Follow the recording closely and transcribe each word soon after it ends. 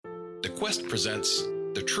Quest presents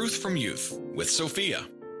The Truth from Youth with Sophia.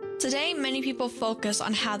 Today, many people focus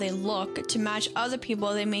on how they look to match other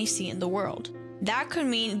people they may see in the world. That could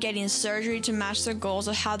mean getting surgery to match their goals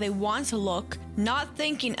of how they want to look, not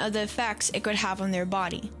thinking of the effects it could have on their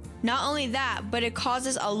body. Not only that, but it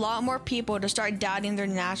causes a lot more people to start doubting their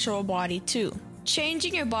natural body too.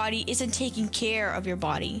 Changing your body isn't taking care of your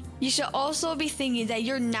body. You should also be thinking that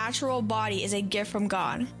your natural body is a gift from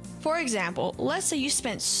God. For example, let's say you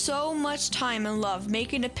spent so much time and love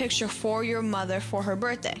making a picture for your mother for her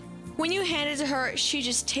birthday. When you hand it to her, she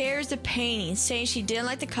just tears the painting, saying she didn't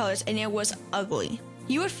like the colors and it was ugly.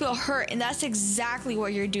 You would feel hurt, and that's exactly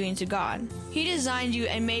what you're doing to God. He designed you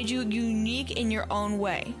and made you unique in your own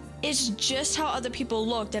way. It's just how other people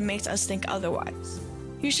look that makes us think otherwise.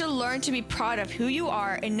 You should learn to be proud of who you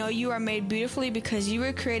are and know you are made beautifully because you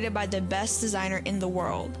were created by the best designer in the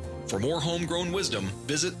world. For more homegrown wisdom,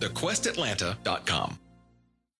 visit thequestatlanta.com.